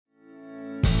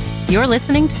You're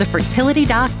listening to the Fertility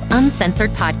Docs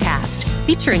Uncensored podcast,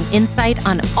 featuring insight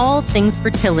on all things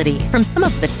fertility from some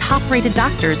of the top-rated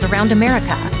doctors around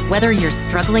America. Whether you're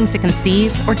struggling to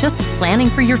conceive or just planning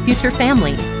for your future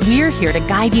family, we're here to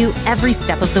guide you every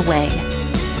step of the way.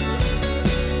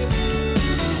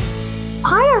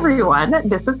 Hi, everyone.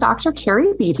 This is Dr.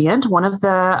 Carrie Bedient, one of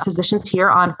the physicians here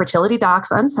on Fertility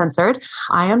Docs Uncensored.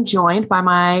 I am joined by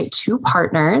my two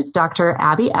partners, Dr.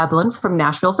 Abby Eblin from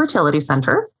Nashville Fertility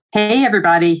Center. Hey,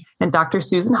 everybody. And Dr.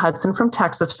 Susan Hudson from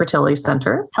Texas Fertility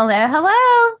Center. Hello,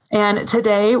 hello. And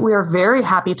today we are very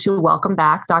happy to welcome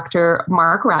back Dr.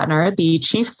 Mark Ratner, the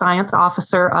Chief Science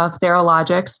Officer of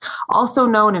Theralogics, also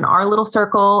known in our little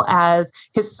circle as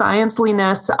his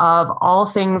scienceliness of all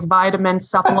things vitamin,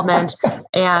 supplement,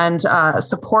 and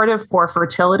supportive for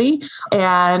fertility.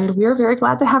 And we're very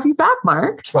glad to have you back,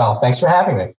 Mark. Well, thanks for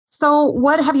having me. So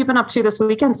what have you been up to this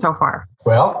weekend so far?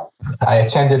 Well, I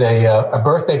attended a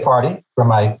birthday party for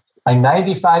my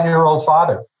 95-year-old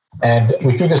father. And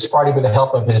we threw this party with the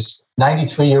help of his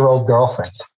 93-year-old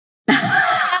girlfriend.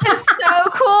 That's so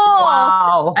cool.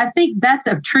 Wow. I think that's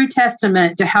a true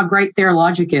testament to how great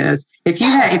Theralogic is. If he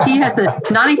has a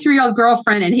 93-year-old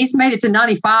girlfriend and he's made it to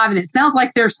 95 and it sounds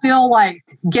like they're still like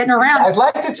getting around. I'd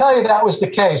like to tell you that was the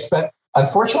case, but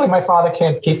unfortunately, my father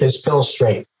can't keep his pills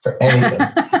straight for anything.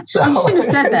 So, you shouldn't have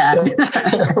said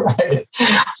that. Right.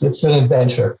 It's an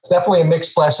adventure. It's definitely a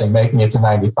mixed blessing making it to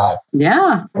 95.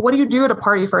 Yeah. What do you do at a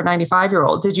party for a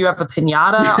 95-year-old? Did you have a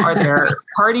piñata? Are there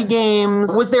party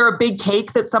games? Was there a big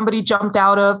cake that somebody jumped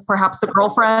out of? Perhaps the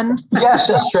girlfriend? Yes,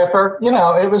 a stripper. You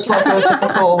know, it was like a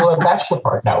typical bachelor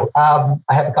party. No, I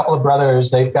have a couple of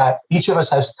brothers. Each of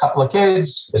us has a couple of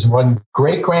kids. There's one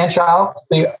great grandchild.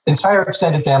 The entire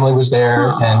extended family was there.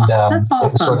 Aww, and that's awesome. It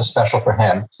was sort of special for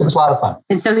him. It was a lot of fun.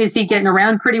 And so is he getting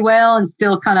around pretty well and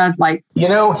still kind of like... You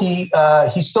know, he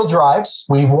still drives.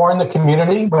 We warn the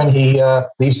community when he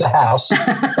leaves the house.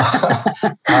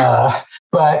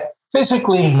 But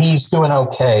physically, he's doing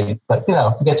okay. But, you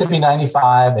know, you get to be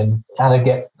 95 and kind of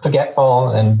get forgetful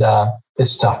and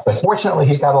it's tough. But fortunately,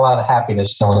 he's got a lot of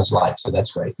happiness still in his life. So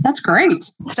that's great. That's great.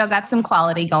 Still got some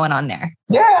quality going on there.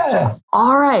 Yeah.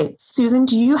 All right. Susan,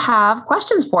 do you have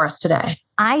questions for us today?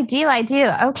 I do.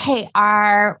 Okay.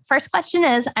 Our first question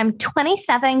is, I'm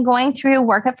 27 going through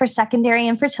workup for secondary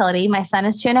infertility. My son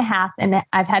is 2.5 and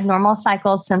I've had normal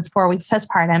cycles since 4 weeks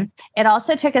postpartum. It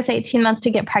also took us 18 months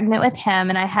to get pregnant with him.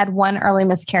 And I had one early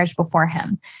miscarriage before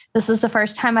him. This is the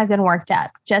first time I've been worked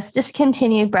up. Just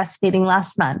discontinued breastfeeding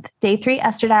last month. Day 3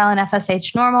 estradiol and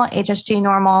FSH normal, HSG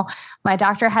normal. My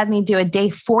doctor had me do a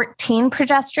day 14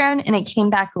 progesterone and it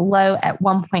came back low at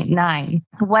 1.9.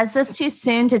 Was this too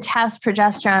soon to test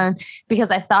progesterone?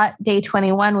 Because I thought day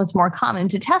 21 was more common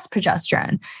to test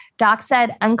progesterone. Doc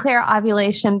said unclear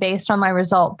ovulation based on my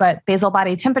result, but basal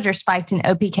body temperature spiked and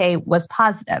OPK was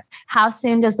positive. How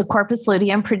soon does the corpus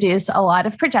luteum produce a lot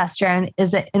of progesterone?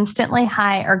 Is it instantly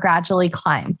high or gradually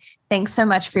climb? Thanks so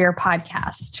much for your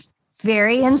podcast.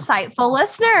 Very insightful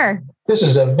listener. This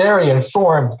is a very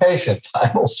informed patient,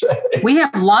 I will say. We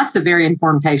have lots of very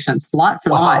informed patients, lots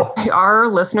and lots. Our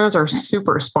listeners are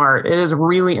super smart. It is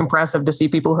really impressive to see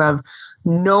people who have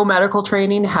no medical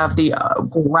training have the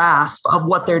grasp of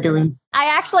what they're doing. I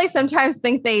actually sometimes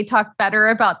think they talk better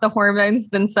about the hormones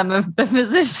than some of the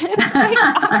physicians.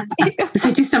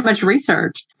 They do so much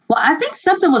research. Well, I think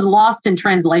something was lost in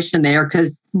translation there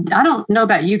because I don't know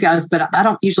about you guys, but I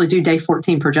don't usually do day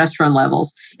 14 progesterone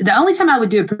levels. The only time I would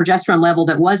do a progesterone level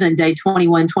that wasn't day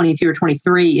 21, 22, or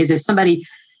 23 is if somebody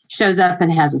shows up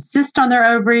and has a cyst on their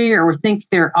ovary or think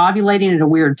they're ovulating at a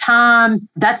weird time.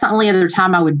 That's the only other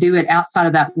time I would do it outside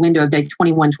of that window of day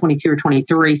 21, 22, or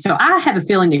 23. So I have a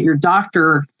feeling that your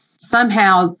doctor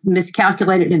somehow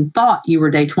miscalculated and thought you were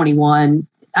day 21.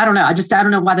 I don't know. I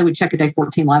don't know why they would check a day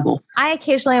 14 level. I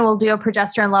occasionally will do a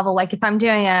progesterone level. Like if I'm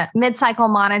doing a mid-cycle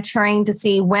monitoring to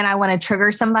see when I want to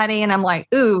trigger somebody and I'm like,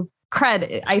 ooh,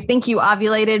 crud, I think you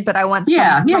ovulated, but I want some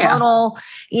hormonal,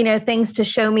 things to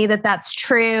show me that that's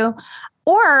true.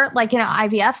 Or like in an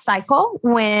IVF cycle,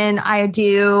 when I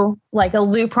do like a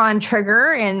Lupron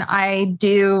trigger and I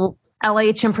do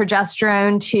LH and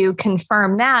progesterone to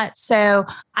confirm that. So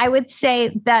I would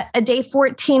say that a day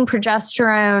 14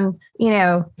 progesterone,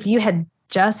 if you had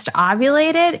just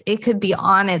ovulated, it could be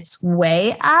on its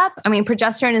way up. I mean,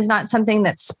 progesterone is not something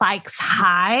that spikes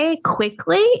high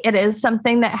quickly. It is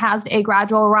something that has a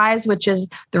gradual rise, which is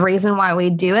the reason why we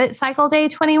do it cycle day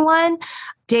 21.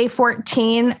 Day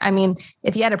 14, I mean,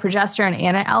 if you had a progesterone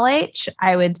and an LH,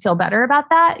 I would feel better about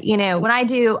that. When I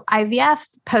do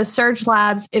IVF post-surge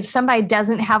labs, if somebody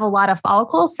doesn't have a lot of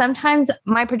follicles, sometimes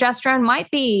my progesterone might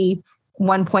be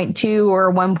 1.2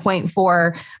 or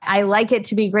 1.4. I like it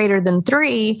to be greater than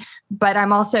 3, but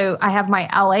I have my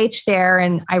LH there,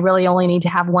 and I really only need to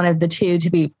have one of the two to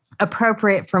be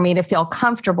appropriate for me to feel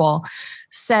comfortable.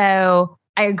 So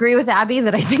I agree with Abby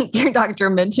that I think your doctor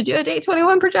meant to do a day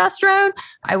 21 progesterone.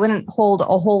 I wouldn't hold a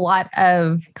whole lot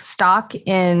of stock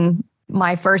in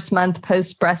my first month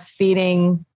post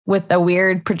breastfeeding with a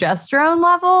weird progesterone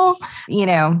level.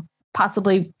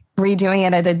 Possibly redoing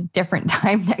it at a different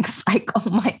time next cycle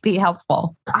might be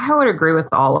helpful. I would agree with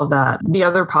all of that. The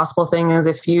other possible thing is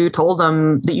if you told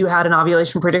them that you had an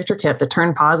ovulation predictor kit that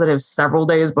turned positive several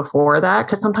days before that,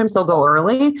 because sometimes they'll go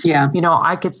early. Yeah.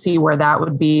 I could see where that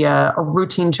would be a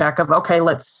routine check of, okay,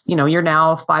 let's, you're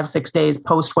now 5-6 days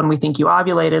post when we think you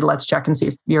ovulated. Let's check and see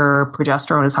if your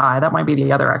progesterone is high. That might be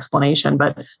the other explanation,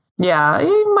 but yeah,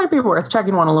 it might be worth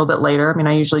checking one a little bit later. I mean,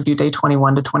 I usually do day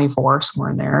 21 to 24, somewhere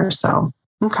in there. So,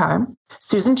 okay.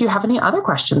 Susan, do you have any other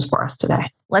questions for us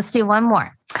today? Let's do one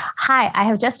more. Hi, I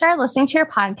have just started listening to your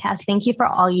podcast. Thank you for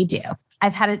all you do.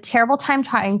 I've had a terrible time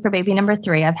trying for baby number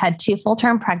 3. I've had 2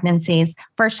 full-term pregnancies,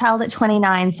 first child at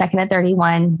 29, second at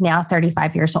 31, now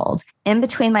 35 years old. In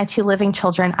between my 2 living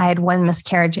children, I had 1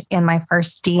 miscarriage in my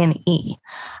first D&E.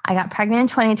 I got pregnant in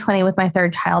 2020 with my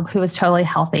 3rd child, who was totally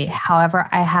healthy. However,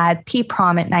 I had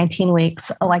PPROM at 19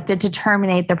 weeks, elected to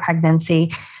terminate the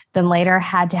pregnancy, then later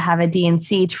had to have a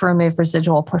D&C to remove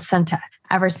residual placenta.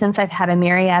 Ever since, I've had a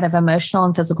myriad of emotional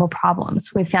and physical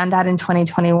problems. We found out in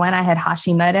 2021 I had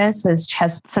Hashimoto's, which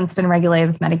has since been regulated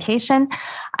with medication.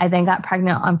 I then got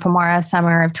pregnant on Femara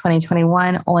summer of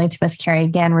 2021, only to miscarry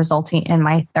again, resulting in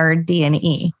my 3rd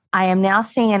D&E. I am now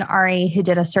seeing an RE who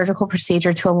did a surgical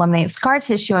procedure to eliminate scar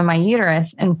tissue in my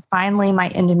uterus, and finally my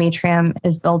endometrium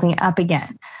is building up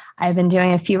again. I've been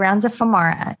doing a few rounds of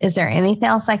Femara. Is there anything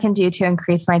else I can do to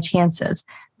increase my chances?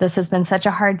 This has been such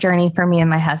a hard journey for me and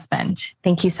my husband.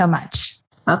 Thank you so much.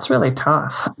 That's really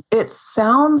tough. It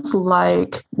sounds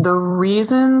like the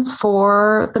reasons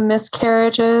for the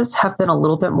miscarriages have been a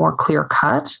little bit more clear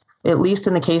cut. At least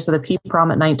in the case of the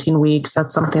PPROM at 19 weeks,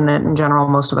 that's something that in general,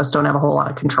 most of us don't have a whole lot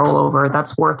of control over.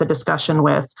 That's worth a discussion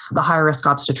with the high-risk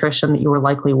obstetrician that you were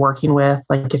likely working with.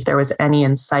 Like if there was any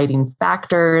inciting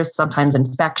factors, sometimes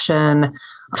infection,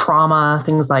 trauma,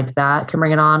 things like that can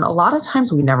bring it on. A lot of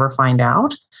times we never find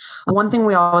out. One thing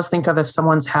we always think of if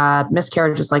someone's had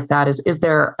miscarriages like that is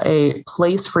there a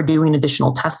place for doing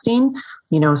additional testing?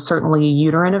 Certainly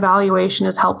uterine evaluation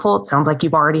is helpful. It sounds like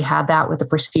you've already had that with the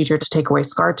procedure to take away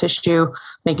scar tissue,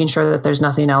 making sure that there's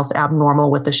nothing else abnormal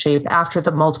with the shape after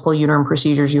the multiple uterine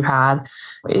procedures you had.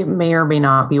 It may or may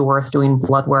not be worth doing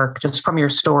blood work. Just from your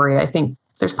story, I think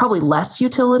there's probably less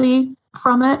utility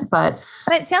from it, but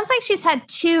it sounds like she's had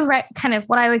 2 kind of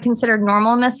what I would consider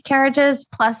normal miscarriages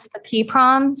plus the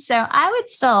PPROM. So I would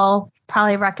still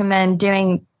probably recommend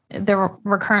doing the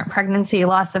recurrent pregnancy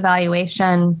loss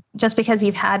evaluation. Just because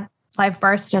you've had live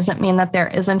births doesn't mean that there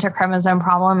isn't a chromosome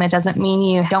problem. It doesn't mean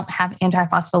you don't have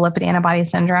antiphospholipid antibody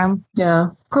syndrome. Yeah,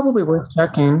 probably worth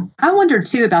checking. I wondered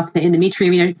too about the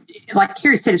endometrium. Like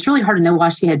Carrie said, it's really hard to know why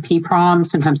she had PPROM,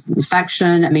 sometimes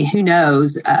infection. I mean, who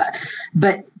knows?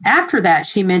 But after that,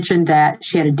 she mentioned that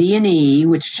she had a D&E,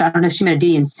 which I don't know if she meant a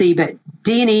D&C, but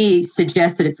D&E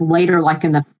suggests that it's later, like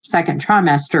in the 2nd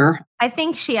trimester. I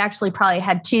think she actually probably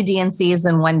had 2 D&Cs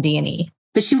and 1 D&E.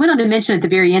 But she went on to mention at the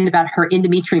very end about her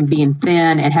endometrium being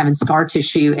thin and having scar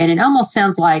tissue. And it almost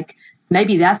sounds like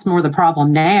maybe that's more the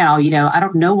problem now. I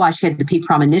don't know why she had the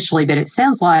PPROM initially, but it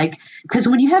sounds like, because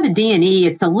when you have a D&E,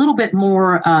 it's a little bit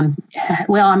more,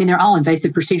 they're all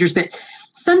invasive procedures, but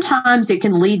sometimes it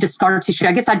can lead to scar tissue.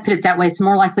 I guess I'd put it that way. It's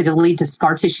more likely to lead to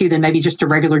scar tissue than maybe just a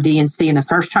regular D&C in the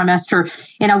first trimester.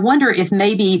 And I wonder if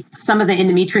maybe some of the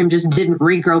endometrium just didn't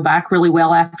regrow back really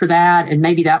well after that. And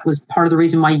maybe that was part of the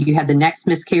reason why you had the next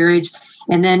miscarriage.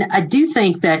 And then I do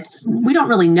think that we don't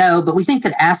really know, but we think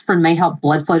that aspirin may help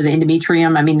blood flow to the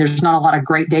endometrium. I mean, there's not a lot of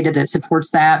great data that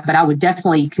supports that, but I would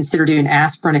definitely consider doing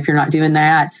aspirin if you're not doing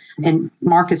that. And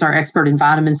Mark is our expert in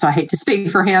vitamins, so I hate to speak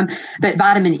for him, but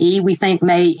vitamin E, we think,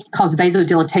 may cause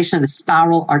vasodilatation of the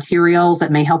spiral arterioles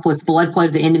that may help with blood flow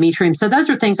to the endometrium. So those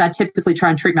are things I typically try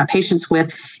and treat my patients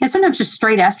with. And sometimes just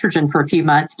straight estrogen for a few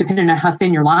months, depending on how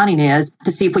thin your lining is,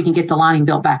 to see if we can get the lining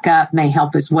built back up may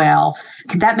help as well.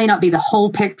 That may not be the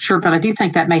whole picture, but I do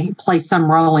think that may play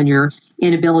some role in your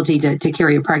inability to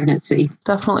carry a pregnancy.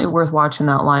 Definitely worth watching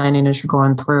that lining as you're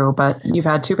going through, but you've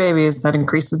had 2 babies. That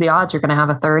increases the odds you're going to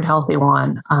have a 3rd healthy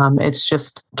one. It's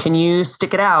just, can you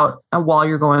stick it out while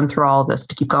you're going through all of this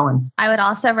to keep going? I would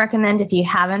also recommend, if you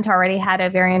haven't already had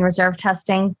ovarian reserve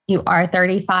testing, you are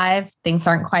 35. Things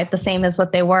aren't quite the same as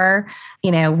what they were,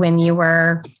 when you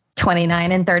were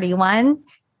 29 and 31.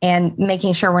 and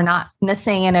making sure we're not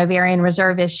missing an ovarian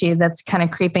reserve issue that's kind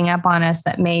of creeping up on us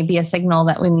that may be a signal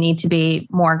that we need to be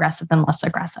more aggressive than less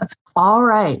aggressive. All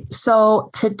right. So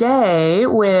today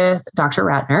with Dr.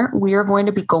 Ratner, we are going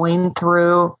to be going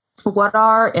through what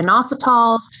are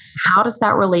inositols, how does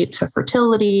that relate to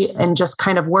fertility, and just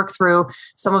kind of work through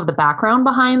some of the background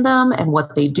behind them and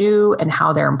what they do and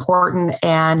how they're important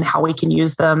and how we can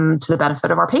use them to the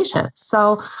benefit of our patients.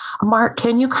 So, Mark,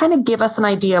 can you kind of give us an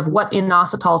idea of what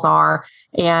inositols are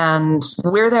and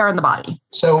where they are in the body?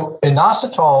 So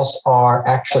inositols are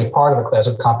actually part of a class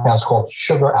of compounds called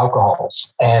sugar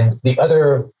alcohols. And the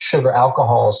other sugar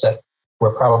alcohols that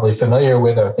we're probably familiar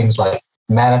with are things like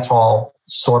mannitol,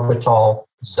 sorbitol,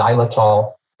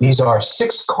 xylitol. These are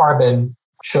 6-carbon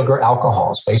sugar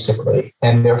alcohols, basically,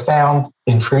 and they're found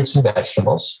in fruits and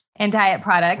vegetables. And diet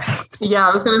products. Yeah,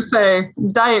 I was going to say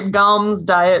diet gums,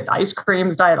 diet ice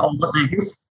creams, diet all the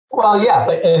things. Well, yeah,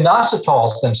 but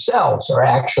inositols themselves are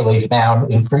actually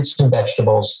found in fruits and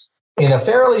vegetables in a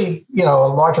fairly,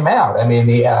 large amount. I mean,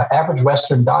 the average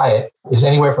Western diet is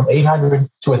anywhere from 800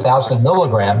 to 1,000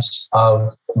 milligrams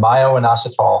of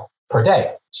myo-inositol per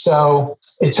day. So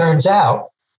it turns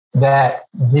out that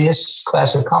this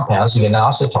class of compounds, the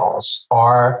inositols,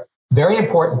 are very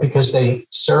important because they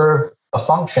serve a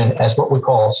function as what we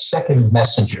call second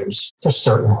messengers to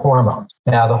certain hormones.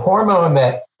 Now, the hormone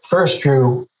that first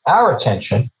drew our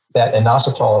attention that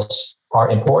inositols are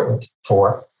important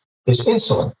for is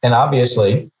insulin. And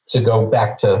obviously, to go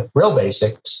back to real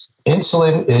basics,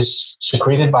 insulin is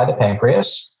secreted by the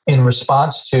pancreas in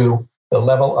response to the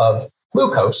level of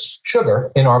glucose,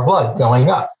 sugar, in our blood going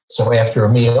up. So after a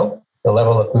meal, the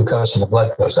level of glucose in the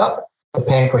blood goes up. The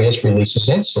pancreas releases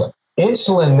insulin.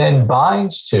 Insulin then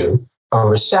binds to a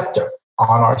receptor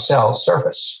on our cell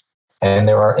surface. And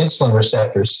there are insulin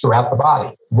receptors throughout the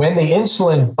body. When the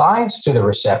insulin binds to the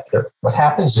receptor, what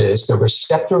happens is the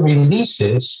receptor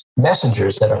releases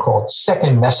messengers that are called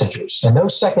second messengers. And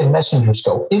those second messengers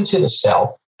go into the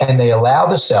cell and they allow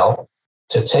the cell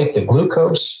to take the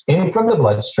glucose in from the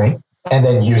bloodstream and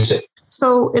then use it.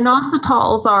 So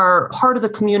inositols are part of the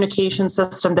communication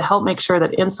system to help make sure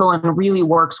that insulin really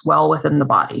works well within the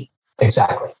body.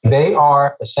 Exactly. They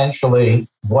are essentially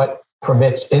what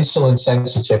permits insulin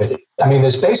sensitivity. I mean,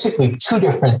 there's basically 2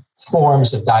 different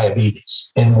forms of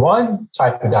diabetes. In one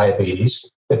type of diabetes,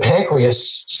 the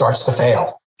pancreas starts to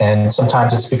fail. And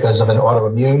sometimes it's because of an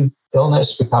autoimmune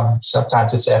illness,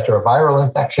 sometimes it's after a viral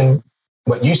infection.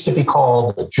 What used to be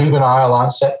called the juvenile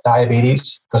onset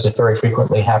diabetes, because it very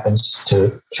frequently happens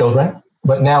to children,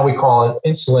 but now we call it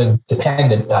insulin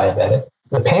dependent diabetic.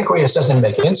 The pancreas doesn't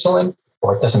make insulin,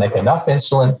 or it doesn't make enough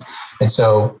insulin. And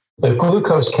so the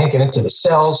glucose can't get into the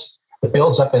cells, it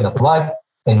builds up in the blood,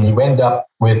 and you end up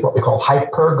with what we call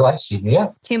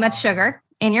hyperglycemia. Too much sugar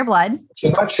in your blood. Too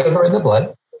much sugar in the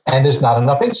blood, and there's not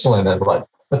enough insulin in the blood.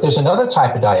 But there's another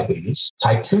type of diabetes,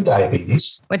 type 2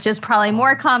 diabetes. Which is probably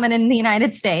more common in the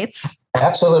United States.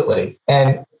 Absolutely.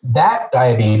 And that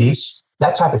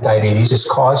type of diabetes is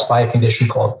caused by a condition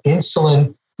called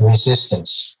insulin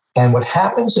resistance. And what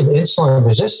happens in insulin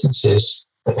resistance is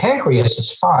the pancreas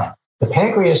is fine. The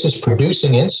pancreas is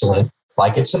producing insulin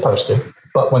like it's supposed to.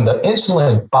 But when the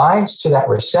insulin binds to that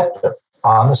receptor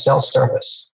on the cell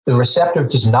surface, the receptor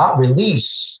does not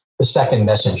release the second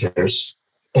messengers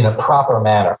in a proper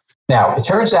manner. Now, it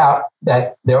turns out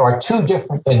that there are 2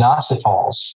 different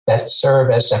inositols that serve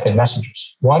as second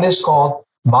messengers. One is called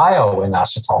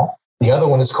myo-inositol. The other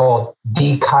one is called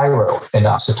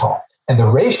d-chiroinositol. And the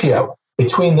ratio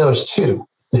between those 2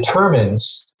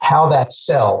 determines how that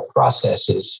cell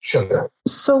processes sugar.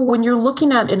 So when you're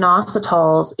looking at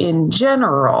inositols in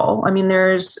general, I mean,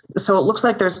 it looks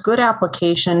like there's good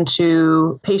application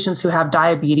to patients who have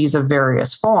diabetes of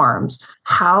various forms.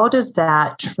 How does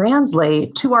that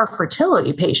translate to our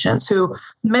fertility patients who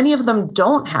many of them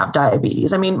don't have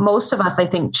diabetes? I mean, most of us, I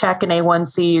think, check an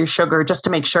A1C or sugar just to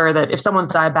make sure that if someone's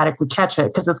diabetic, we catch it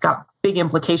because it's got big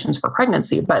implications for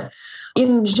pregnancy. But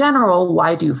in general,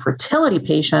 why do fertility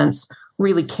patients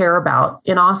really care about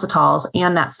inositols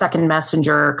and that second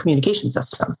messenger communication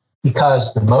system?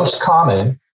 Because the most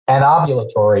common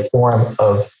anovulatory form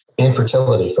of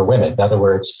infertility for women, in other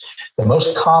words, the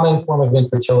most common form of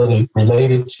infertility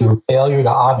related to failure to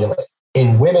ovulate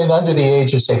in women under the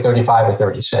age of, say, 35 or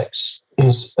 36,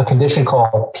 is a condition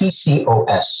called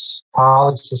PCOS,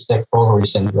 polycystic ovary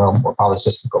syndrome or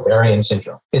polycystic ovarian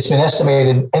syndrome. It's been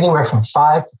estimated anywhere from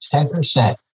 5 to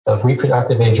 10% of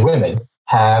reproductive age women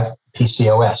have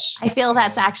PCOS. I feel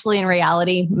that's actually in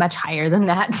reality much higher than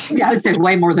that. Yeah, I would say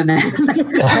way more than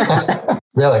that.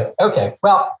 Really? Okay.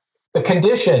 Well, the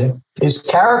condition is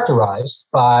characterized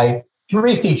by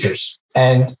 3 features.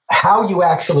 And how you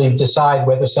actually decide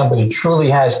whether somebody truly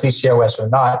has PCOS or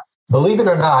not, believe it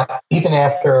or not, even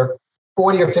after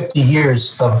 40 or 50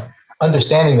 years of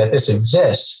understanding that this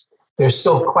exists, there's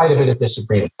still quite a bit of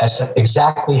disagreement as to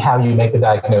exactly how you make the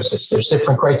diagnosis. There's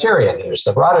different criteria. There's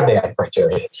the Rotterdam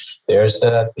criteria. There's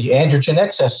the Androgen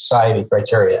Excess Society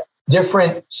criteria.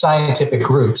 Different scientific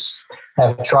groups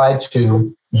have tried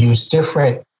to use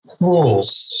different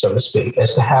rules, so to speak,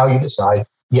 as to how you decide,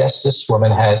 yes, this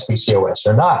woman has PCOS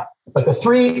or not. But the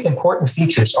three important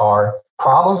features are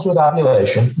problems with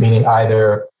ovulation, meaning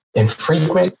either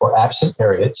infrequent or absent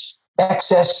periods,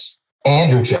 excess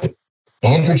androgen.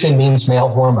 Androgen means male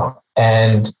hormone.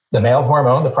 And the male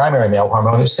hormone, the primary male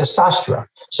hormone, is testosterone.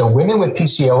 So women with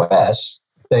PCOS,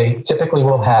 they typically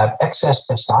will have excess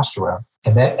testosterone.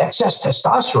 And that excess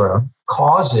testosterone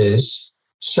causes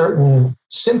certain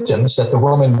symptoms that the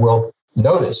woman will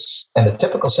notice. And the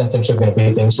typical symptoms are going to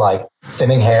be things like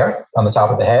thinning hair on the top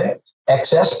of the head,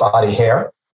 excess body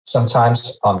hair,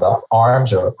 sometimes on the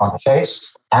arms or on the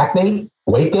face, acne,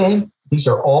 weight gain. These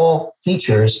are all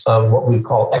features of what we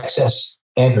call excess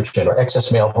androgen or excess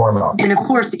male hormone. And of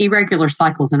course, irregular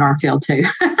cycles in our field too.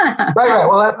 Right.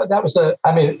 Well, that was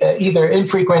either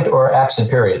infrequent or absent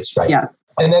periods, right? Yeah.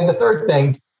 And then the third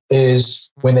thing is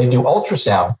when they do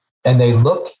ultrasound and they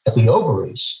look at the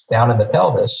ovaries down in the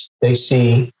pelvis, they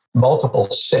see multiple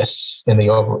cysts in the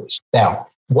ovaries. Now,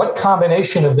 what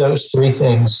combination of those three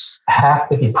things have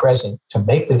to be present to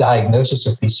make the diagnosis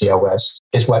of PCOS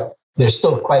is what there's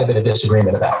still quite a bit of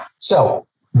disagreement about. So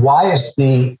why is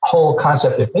the whole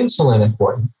concept of insulin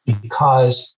important?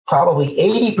 Because probably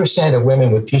 80% of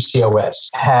women with PCOS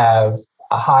have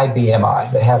a high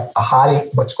BMI. They have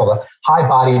what's called a high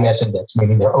body mass index,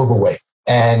 meaning they're overweight.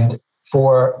 And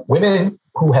for women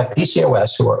who have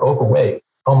PCOS who are overweight,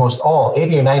 almost all,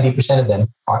 80 or 90% of them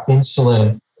are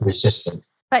insulin resistant.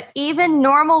 But even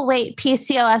normal weight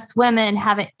PCOS women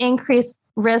have an increased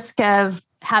risk of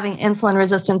having insulin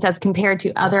resistance as compared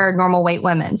to other normal weight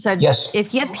women. So yes,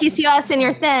 if you have PCOS and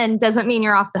you're thin, doesn't mean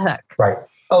you're off the hook. Right.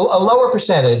 A lower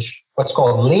percentage, what's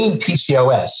called lean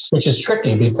PCOS, which is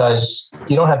tricky because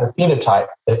you don't have the phenotype,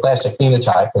 the classic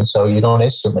phenotype, and so you don't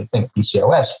instantly think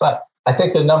PCOS. But I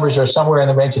think the numbers are somewhere in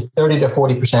the range of 30 to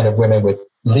 40% of women with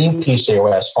lean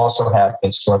PCOS also have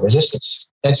insulin resistance.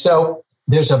 And so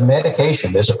there's a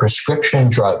medication, there's a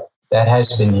prescription drug that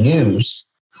has been used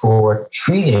for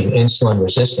treating insulin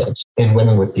resistance in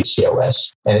women with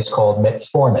PCOS, and it's called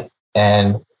metformin.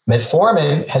 And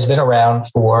metformin has been around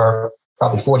for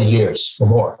probably 40 years or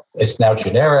more. It's now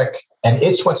generic, and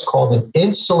it's what's called an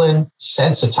insulin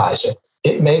sensitizer.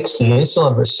 It makes the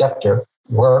insulin receptor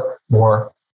work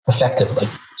more effectively.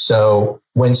 So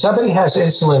when somebody has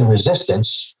insulin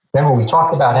resistance, remember we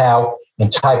talked about how in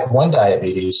type 1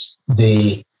 diabetes,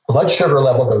 the blood sugar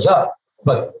level goes up.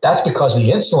 But that's because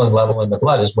the insulin level in the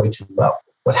blood is way too low.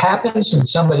 What happens when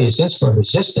somebody is insulin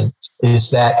resistant is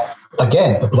that,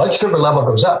 again, the blood sugar level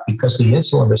goes up because the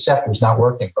insulin receptor is not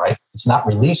working right. It's not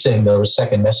releasing those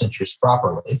second messengers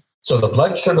properly. So the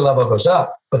blood sugar level goes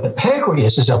up, but the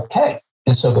pancreas is okay.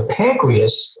 And so the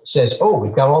pancreas says, oh,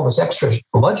 we've got all this extra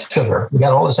blood sugar. We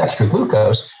got all this extra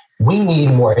glucose. We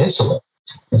need more insulin.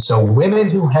 And so women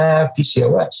who have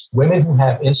PCOS, women who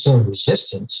have insulin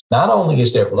resistance, not only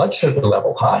is their blood sugar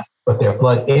level high, but their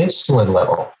blood insulin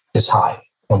level is high.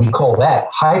 And we call that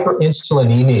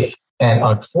hyperinsulinemia. And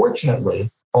unfortunately,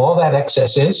 all that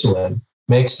excess insulin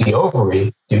makes the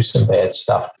ovary do some bad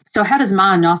stuff. So how does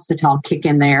my inositol kick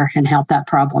in there and help that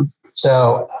problem?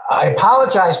 So I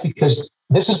apologize because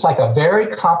this is like a very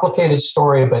complicated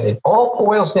story, but it all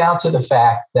boils down to the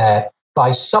fact that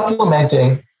by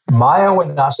supplementing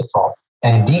myo-inositol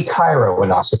and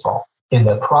D-chiroinositol in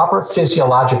the proper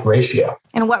physiologic ratio.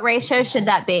 And what ratio should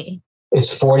that be?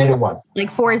 It's 40 to 1.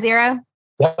 Like 4-0?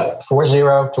 Yep, 40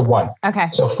 to 1. Okay.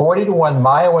 So 40 to 1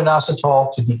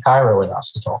 myo-inositol to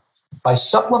D-chiroinositol. By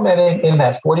supplementing in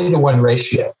that 40 to 1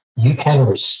 ratio, you can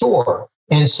restore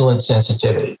insulin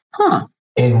sensitivity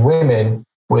in women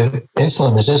with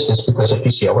insulin resistance because of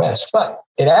PCOS. But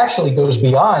it actually goes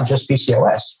beyond just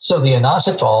PCOS. So the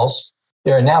inositols,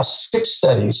 there are now 6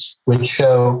 studies which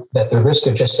show that the risk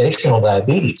of gestational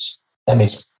diabetes, that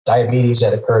means diabetes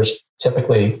that occurs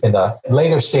typically in the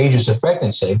later stages of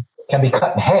pregnancy, can be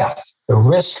cut in half. The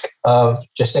risk of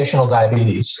gestational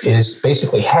diabetes is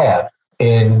basically halved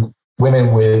in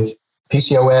women with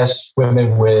PCOS,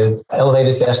 women with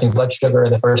elevated fasting blood sugar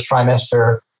in the first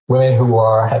trimester, women who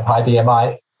have high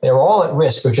BMI. They're all at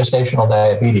risk of gestational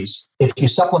diabetes. If you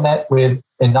supplement with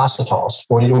inositols,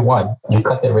 40 to 1, you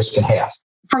cut their risk in half.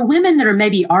 For women that are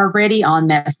maybe already on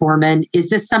metformin, is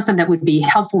this something that would be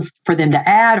helpful for them to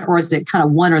add, or is it kind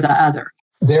of one or the other?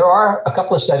 There are a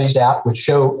couple of studies out which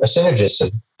show a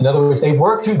synergism. In other words, they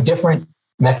work through different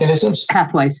mechanisms.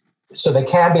 Pathways. So they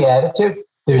can be additive.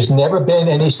 There's never been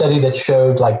any study that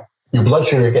showed like your blood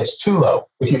sugar gets too low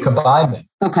if you combine them.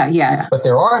 Okay, yeah. But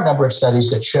there are a number of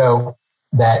studies that show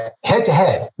that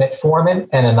head-to-head, metformin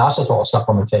and inositol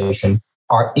supplementation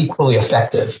are equally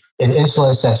effective in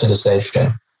insulin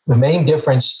sensitization. The main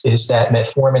difference is that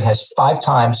metformin has 5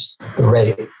 times the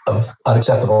rate of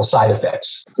unacceptable side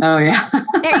effects. Oh, yeah.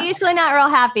 They're usually not real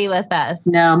happy with us.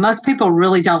 No, most people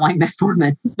really don't like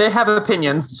metformin. They have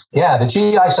opinions. Yeah, the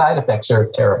GI side effects are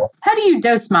terrible. How do you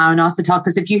dose inositol?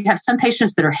 Because if you have some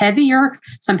patients that are heavier,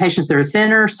 some patients that are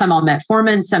thinner, some on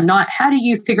metformin, some not, how do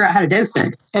you figure out how to dose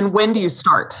it? And when do you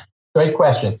start? Great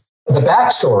question. The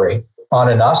backstory on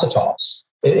inositols,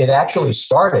 it actually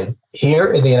started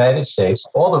here in the United States.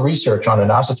 All the research on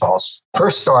inositols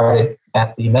first started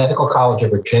at the Medical College of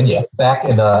Virginia back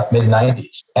in the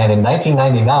mid-90s. And in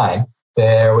 1999,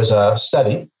 there was a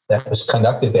study that was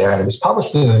conducted there, and it was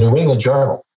published in the New England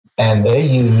Journal. And they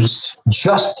used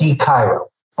just D-Chiro,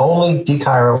 only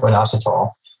D-Chiro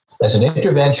inositol, as an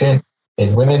intervention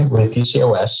in women with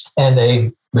PCOS. And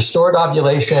they restored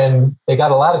ovulation. They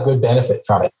got a lot of good benefit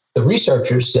from it. The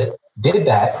researchers that did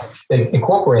that, they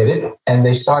incorporated and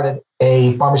they started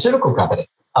a pharmaceutical company.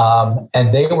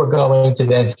 And they were going to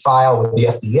then file with the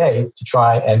FDA to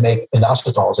try and make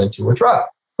inositols into a drug.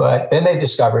 But then they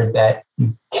discovered that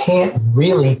you can't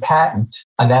really patent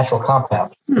a natural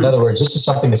compound. In other words, this is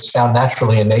something that's found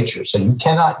naturally in nature. So you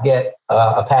cannot get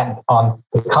a patent on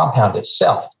the compound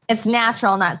itself. It's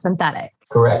natural, not synthetic.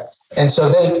 Correct. And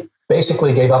so they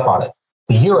basically gave up on it.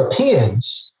 The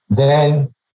Europeans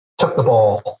then took the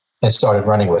ball and started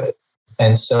running with it.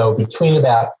 And so between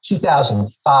about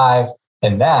 2005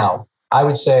 and now, I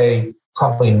would say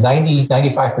probably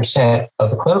 95% of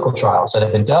the clinical trials that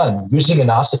have been done using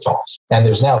inositols, and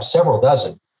there's now several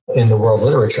dozen in the world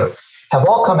literature, have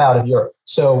all come out of Europe.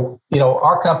 So,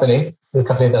 our company, the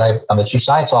company that I'm the chief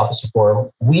science officer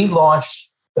for, we launched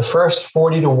the first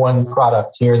 40-to-1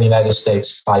 product here in the United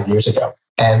States 5 years ago.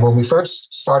 And when we first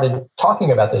started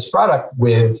talking about this product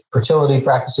with fertility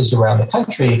practices around the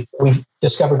country, we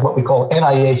discovered what we call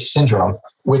NIH syndrome,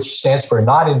 which stands for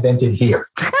not invented here.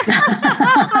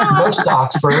 Most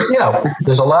docs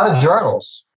there's a lot of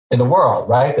journals in the world,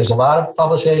 right? There's a lot of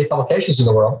publications in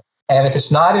the world. And if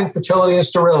it's not in fertility and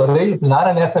sterility, if it's not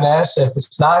in FNS, if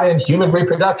it's not in human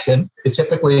reproduction, it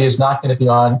typically is not going to be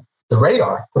on the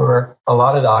radar for a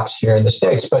lot of docs here in the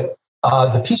States. But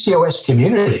the PCOS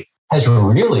community has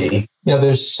really,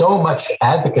 there's so much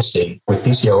advocacy with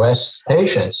PCOS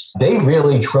patients. They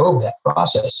really drove that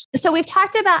process. So we've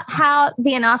talked about how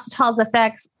the inositols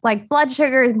affects like blood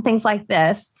sugar and things like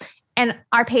this. And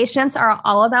our patients are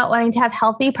all about wanting to have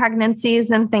healthy pregnancies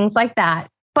and things like that.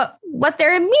 But what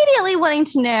they're immediately wanting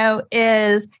to know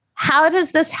is, how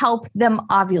does this help them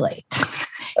ovulate?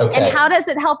 Okay. And how does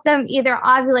it help them either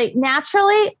ovulate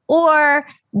naturally, or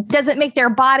does it make their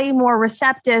body more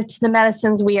receptive to the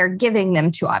medicines we are giving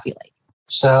them to ovulate?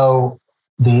 So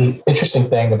the interesting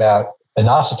thing about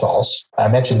inositols, I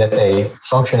mentioned that they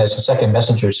function as the second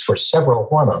messengers for several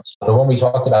hormones. The one we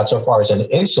talked about so far is an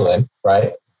insulin,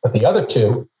 right? But the other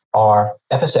two are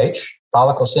FSH,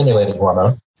 follicle stimulating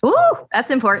hormone. Ooh,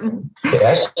 that's important.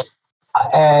 Yes.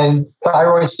 And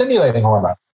thyroid stimulating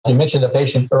hormone. You mentioned a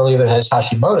patient earlier that has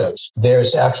Hashimoto's.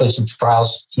 There's actually some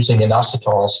trials using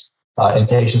inositols in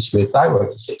patients with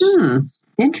thyroid disease.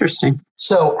 Interesting.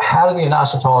 So how do the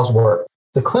inositols work?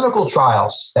 The clinical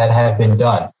trials that have been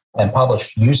done and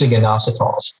published using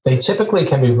inositols, they typically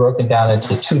can be broken down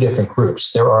into 2 different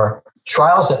groups. There are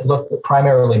trials that look at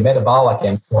primarily metabolic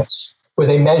endpoints, where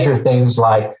they measure things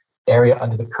like area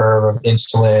under the curve of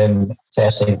insulin,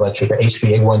 fasting blood sugar,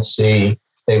 HbA1c.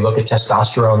 They look at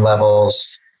testosterone levels.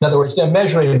 In other words, they're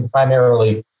measuring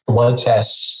primarily blood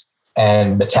tests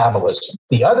and metabolism.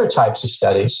 The other types of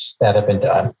studies that have been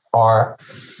done are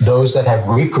those that have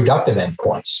reproductive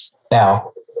endpoints.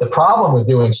 Now, the problem with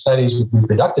doing studies with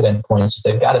reproductive endpoints is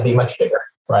they've got to be much bigger,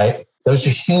 right? Those are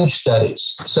huge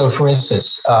studies. So, for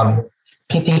instance,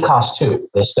 PPCOS2,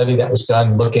 the study that was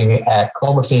done looking at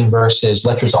clomiphene versus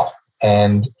letrozole,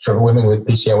 and for women with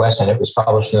PCOS, and it was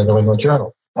published in the New England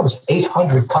Journal. That was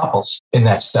 800 couples in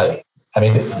that study. I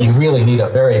mean, you really need a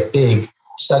very big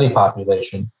study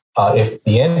population if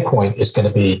the endpoint is going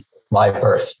to be live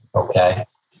birth, okay?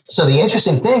 So the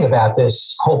interesting thing about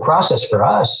this whole process for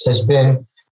us has been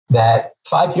that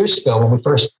 5 years ago, when we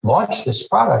first launched this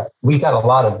product, we got a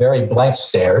lot of very blank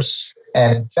stares.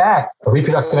 And in fact, a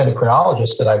reproductive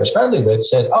endocrinologist that I was friendly with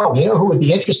said, oh, you know who would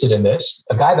be interested in this?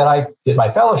 A guy that I did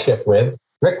my fellowship with,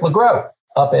 Rick LeGros,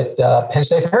 up at Penn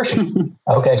State Hershey.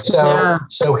 Okay,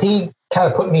 so he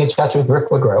kind of put me in touch with Rick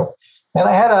LeGros. And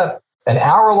I had an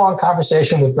hour-long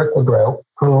conversation with Rick LeGros,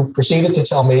 who proceeded to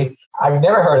tell me, I've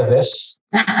never heard of this.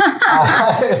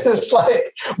 It's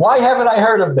like, why haven't I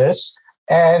heard of this?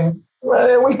 And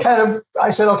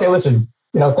I said, okay, listen,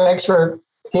 thanks for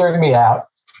hearing me out.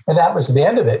 And that was the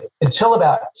end of it until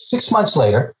about 6 months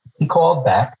later, he called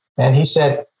back and he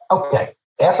said, okay,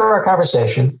 after our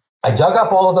conversation, I dug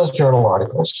up all of those journal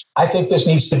articles. I think this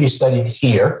needs to be studied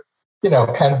here,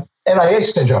 kind of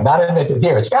NIH syndrome, not invented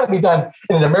here. It's got to be done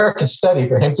in an American study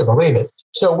for him to believe it.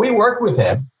 So we worked with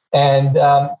him and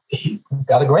he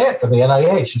got a grant from the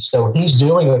NIH. And so he's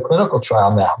doing a clinical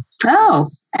trial now. Oh,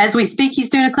 as we speak, he's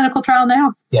doing a clinical trial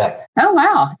now? Yeah. Oh,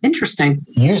 wow. Interesting.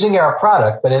 Using our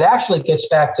product, but it actually gets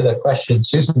back to the question,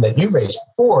 Susan, that you raised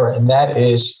before, and that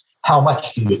is, how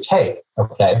much do you take?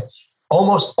 Okay.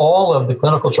 Almost all of the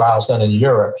clinical trials done in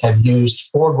Europe have used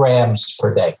 4 grams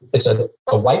per day. It's a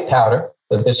white powder,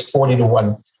 this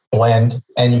 40-to-1 blend,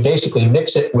 and you basically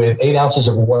mix it with 8 ounces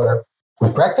of water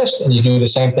with breakfast, and you do the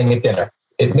same thing at dinner.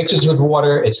 It mixes with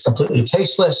water. It's completely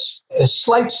tasteless. A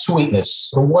slight sweetness.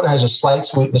 The water has a slight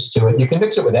sweetness to it. You can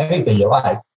mix it with anything you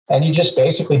like, and you just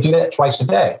basically do that twice a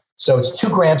day. So it's 2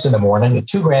 grams in the morning and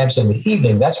 2 grams in the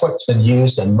evening. That's what's been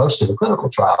used in most of the clinical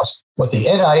trials. What the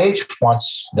NIH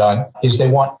wants done is they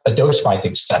want a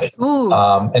dose-finding study.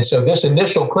 And so this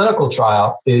initial clinical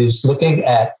trial is looking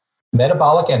at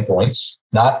metabolic endpoints,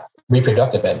 not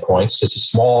reproductive endpoints. It's a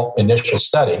small initial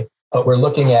study, but we're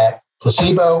looking at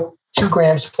placebo, 2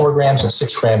 grams, 4 grams, and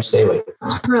 6 grams daily.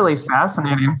 It's really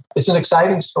fascinating. It's an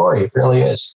exciting story. It really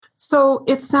is. So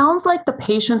it sounds like the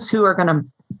patients who are going to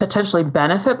potentially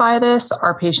benefit by this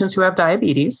are patients who have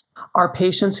diabetes, are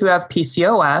patients who have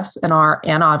PCOS and are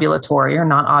anovulatory or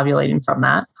not ovulating from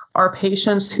that, are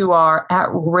patients who are at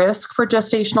risk for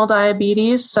gestational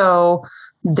diabetes. So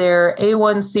their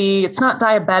A1C, it's not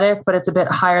diabetic, but it's a bit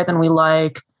higher than we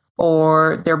like,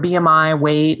 or their BMI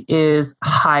weight is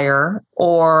higher,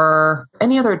 or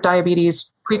any other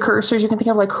diabetes precursors you can think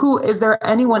of? Like, is there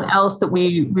anyone else that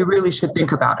we really should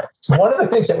think about it? One of the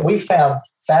things that we found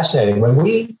fascinating when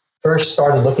we first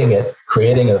started looking at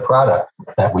creating a product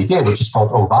that we did, which is called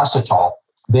Inositol,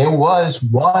 there was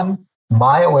one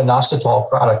myo-inositol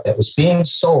product that was being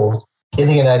sold in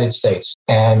the United States.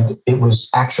 And it was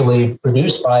actually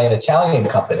produced by an Italian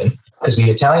company, because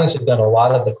the Italians had done a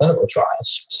lot of the clinical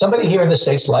trials. Somebody here in the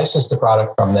States licensed the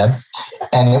product from them,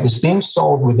 and it was being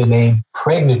sold with the name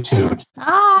Pregnitude.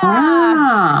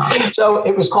 So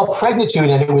it was called Pregnitude,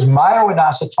 and it was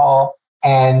myo-inositol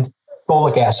and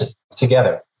folic acid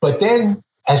together. But then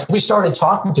as we started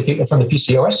talking to people from the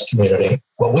PCOS community,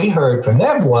 what we heard from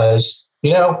them was,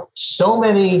 so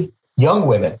many young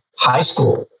women, high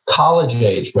school, college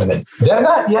age women, they're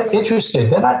not yet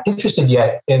interested. They're not interested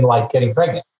yet in getting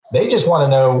pregnant. They just want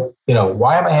to know,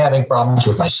 why am I having problems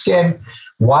with my skin?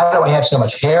 Why do I have so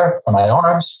much hair on my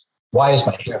arms? Why is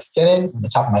my hair thinning on the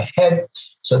top of my head?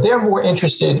 So they're more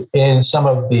interested in some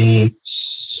of the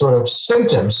sort of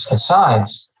symptoms and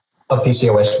signs of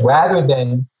PCOS rather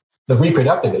than the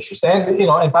reproductive issues. And,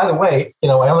 and by the way, I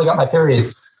only got my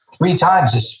period 3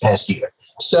 times this past year.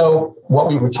 So what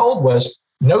we were told was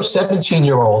no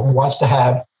 17-year-old wants to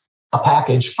have a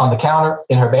package on the counter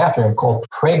in her bathroom called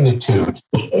Pregnitude.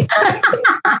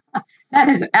 That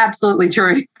is absolutely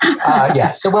true.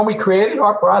 Yeah. So when we created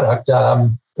our product,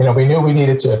 we knew we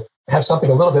needed to have something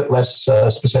a little bit less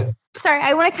specific. Sorry,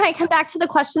 I want to kind of come back to the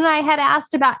question that I had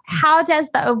asked about how does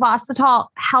the Inositol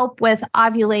help with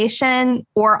ovulation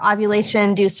or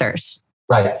ovulation inducers?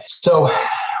 Right. So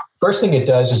first thing it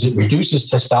does is it reduces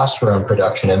testosterone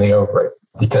production in the ovary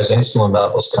because insulin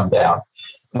levels come down.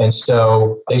 And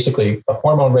so basically the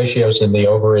hormone ratios in the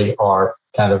ovary are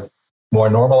kind of more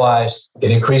normalized.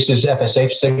 It increases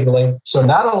FSH signaling. So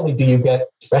not only do you get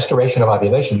restoration of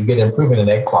ovulation, you get improvement in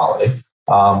egg quality,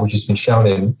 which has been shown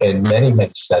in many,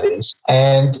 many studies.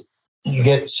 And you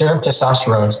get serum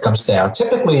testosterone comes down.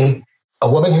 Typically, a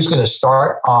woman who's going to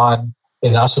start on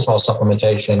inositol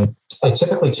supplementation, it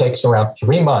typically takes around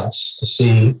 3 months to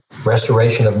see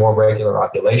restoration of more regular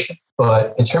ovulation.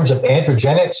 But in terms of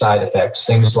androgenic side effects,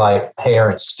 things like hair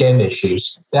and skin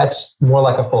issues, that's more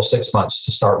like a full 6 months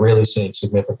to start really seeing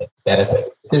significant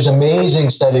benefit. There's amazing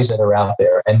studies that are out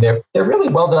there, and they're really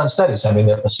well done studies. I mean,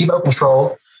 they're placebo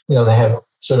controlled. They have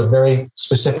sort of very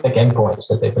specific endpoints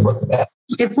that they've been looking at.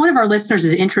 If one of our listeners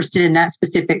is interested in that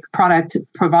specific product,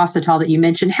 Provositol, that you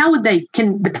mentioned,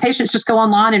 can the patients just go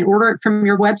online and order it from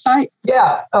your website?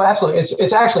 Yeah, oh, absolutely.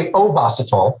 It's actually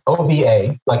Ovasitol,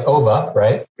 OVA, like Ova,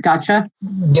 right? Gotcha.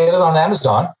 Get it on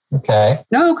Amazon. Okay.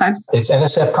 Oh, okay. It's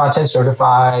NSF content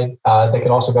certified. They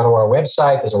can also go to our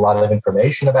website. There's a lot of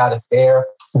information about it there.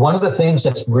 One of the things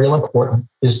that's real important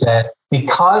is that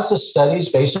because the studies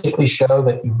basically show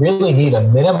that you really need a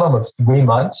minimum of 3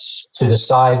 months to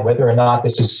decide whether or not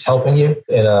this is helping you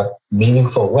in a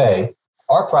meaningful way,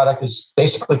 our product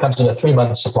basically comes in a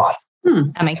 3-month supply.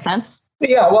 That makes sense.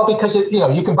 Yeah, well, because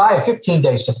you can buy a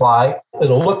 15-day supply.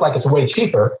 It'll look like it's way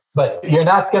cheaper, but you're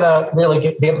not going to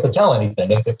really be able to tell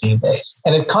anything in 15 days.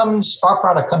 And our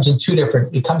product comes in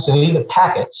it comes in either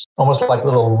packets, almost like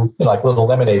little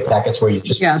lemonade packets where you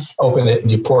just open it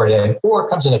and you pour it in, or it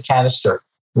comes in a canister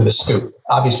with a scoop.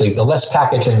 Obviously, the less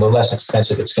packaging, the less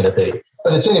expensive it's going to be.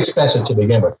 But it's inexpensive to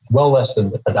begin with, well less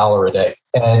than $1 a day.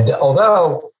 And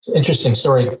although, interesting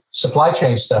story, supply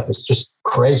chain stuff is just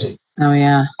crazy. Oh,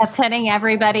 yeah. That's hitting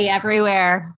everybody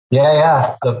everywhere.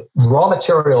 Yeah. The raw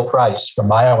material price for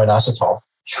Inositols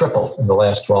tripled in the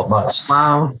last 12 months.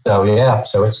 Wow.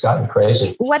 So it's gotten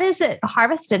crazy. What is it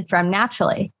harvested from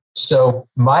naturally? So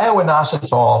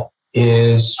Inositol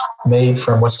is made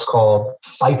from what's called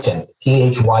phytin,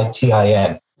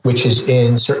 Phytin, which is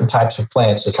in certain types of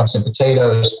plants. It comes in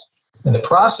potatoes. And the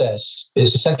process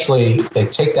is essentially they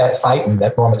take that phytin,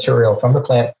 that raw material from the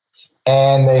plant,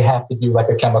 and they have to do like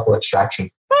a chemical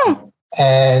extraction.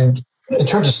 And in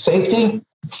terms of safety,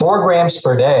 4 grams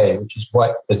per day, which is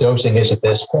what the dosing is at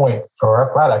this point for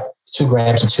our product, 2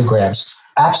 grams and 2 grams,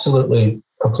 absolutely,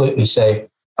 completely safe.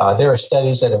 There are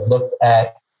studies that have looked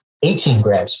at 18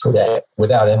 grams per day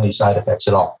without any side effects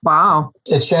at all. Wow.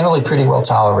 It's generally pretty well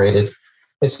tolerated.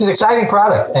 It's an exciting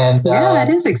product. And it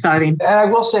is exciting. And I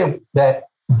will say that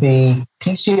the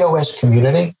PCOS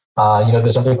community,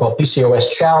 there's something called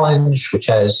PCOS Challenge, which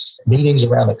has meetings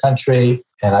around the country.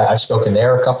 And I've spoken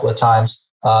there a couple of times.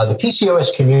 The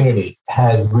PCOS community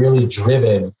has really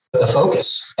driven the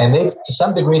focus. And to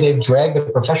some degree, they've dragged the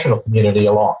professional community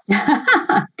along.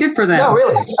 Good for them. No,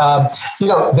 really.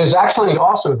 There's actually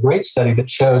also a great study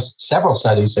several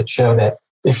studies that show that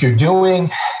if you're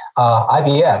doing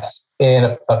IVF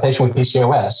in a patient with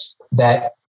PCOS,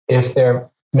 that if they're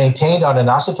maintained on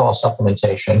inositol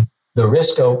supplementation, the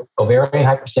risk of ovarian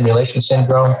hyperstimulation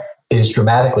syndrome is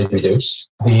dramatically reduced.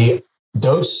 The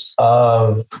dose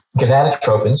of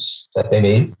gonadotropins that they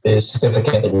need is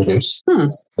significantly reduced.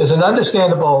 There's an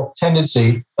understandable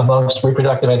tendency amongst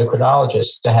reproductive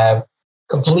endocrinologists to have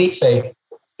complete faith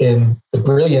in the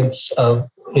brilliance of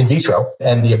in vitro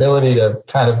and the ability to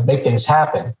kind of make things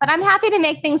happen. But I'm happy to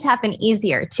make things happen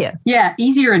easier too. Yeah,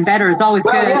 easier and better is always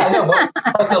good. Yeah,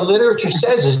 what the literature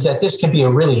says is that this can be a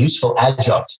really useful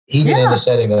adjunct, even in the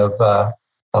setting of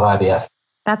IVF.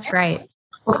 That's great.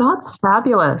 Well, that's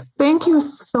fabulous. Thank you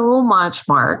so much,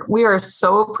 Mark. We are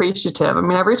so appreciative. I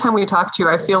mean, every time we talk to you,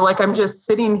 I feel like I'm just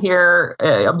sitting here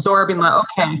absorbing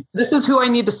okay, this is who I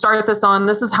need to start this on.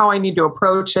 This is how I need to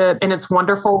approach it. And it's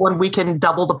wonderful when we can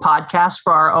double the podcast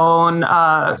for our own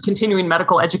continuing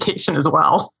medical education as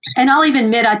well. And I'll even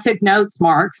admit I took notes,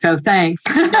 Mark. So thanks.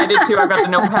 I did too. I got the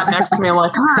notepad next to me. I'm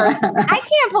like, all right. I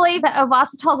can't believe that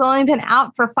Ovasitol's only been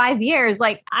out for 5 years.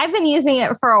 Like, I've been using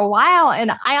it for a while,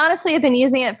 and I honestly have been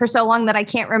using it for so long that I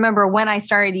can't remember when I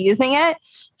started using it.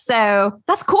 So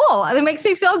that's cool. It makes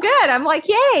me feel good. I'm like,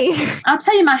 yay. I'll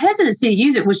tell you, my hesitancy to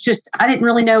use it was just, I didn't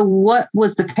really know what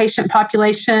was the patient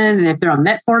population and if they're on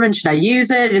metformin, should I use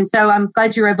it? And so I'm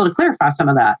glad you were able to clarify some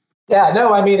of that. Yeah,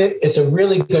 no, I mean, it's a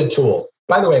really good tool.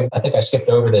 By the way, I think I skipped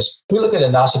over this. We look at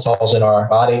inositols in our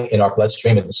body, in our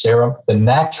bloodstream, in the serum. The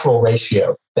natural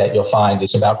ratio that you'll find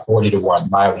is about 40-1,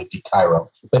 myo to dechiro.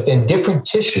 But then different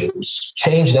tissues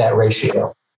change that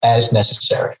ratio as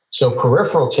necessary. So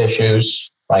peripheral tissues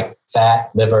like fat,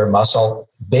 liver, muscle,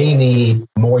 they need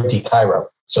more dechiro.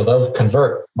 So they'll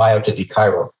convert myo to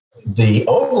dechiro. The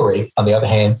ovary, on the other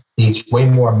hand, needs way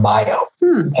more myo.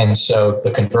 And so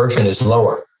the conversion is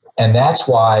lower. And that's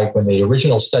why when the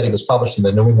original study was published in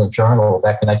the New England Journal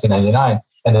back in 1999,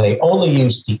 and they only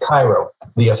used dechiro,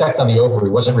 the effect on the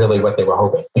ovary wasn't really what they were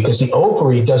hoping, because the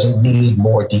ovary doesn't need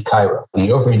more dechiro.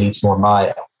 The ovary needs more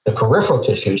myo. The peripheral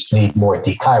tissues need more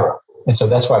dechiro. And so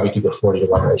that's why we do the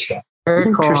 40-1 ratio. Very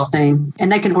interesting. Cool.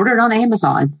 And they can order it on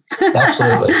Amazon.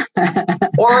 Absolutely.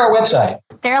 Or our website.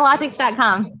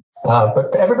 Theralogics.com.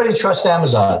 But everybody trusts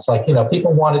Amazon. It's like,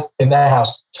 people want it in their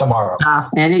house tomorrow.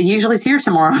 And it usually is here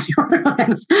tomorrow.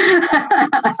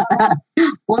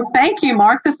 Well, thank you,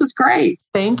 Mark. This was great.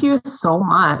 Thank you so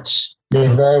much.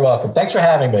 You're very welcome. Thanks for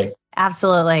having me.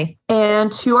 Absolutely. And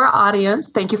to our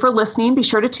audience, thank you for listening. Be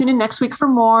sure to tune in next week for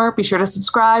more. Be sure to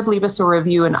subscribe, leave us a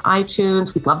review in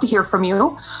iTunes. We'd love to hear from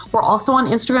you. We're also on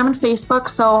Instagram and Facebook,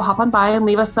 so hop on by and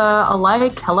leave us a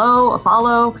like, hello, a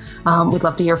follow. We'd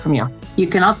love to hear from you. You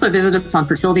can also visit us on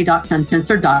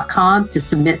fertilitydocsuncensored.com to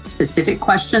submit specific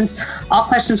questions. All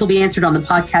questions will be answered on the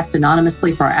podcast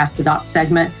anonymously for our Ask the Doc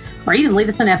segment, or even leave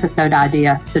us an episode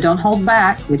idea. So don't hold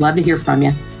back. We'd love to hear from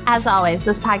you. As always,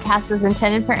 this podcast is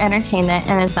intended for entertainment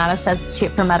and is not a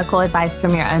substitute for medical advice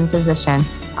from your own physician.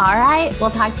 All right,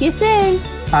 we'll talk to you soon.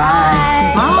 Bye.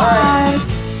 Bye. Bye.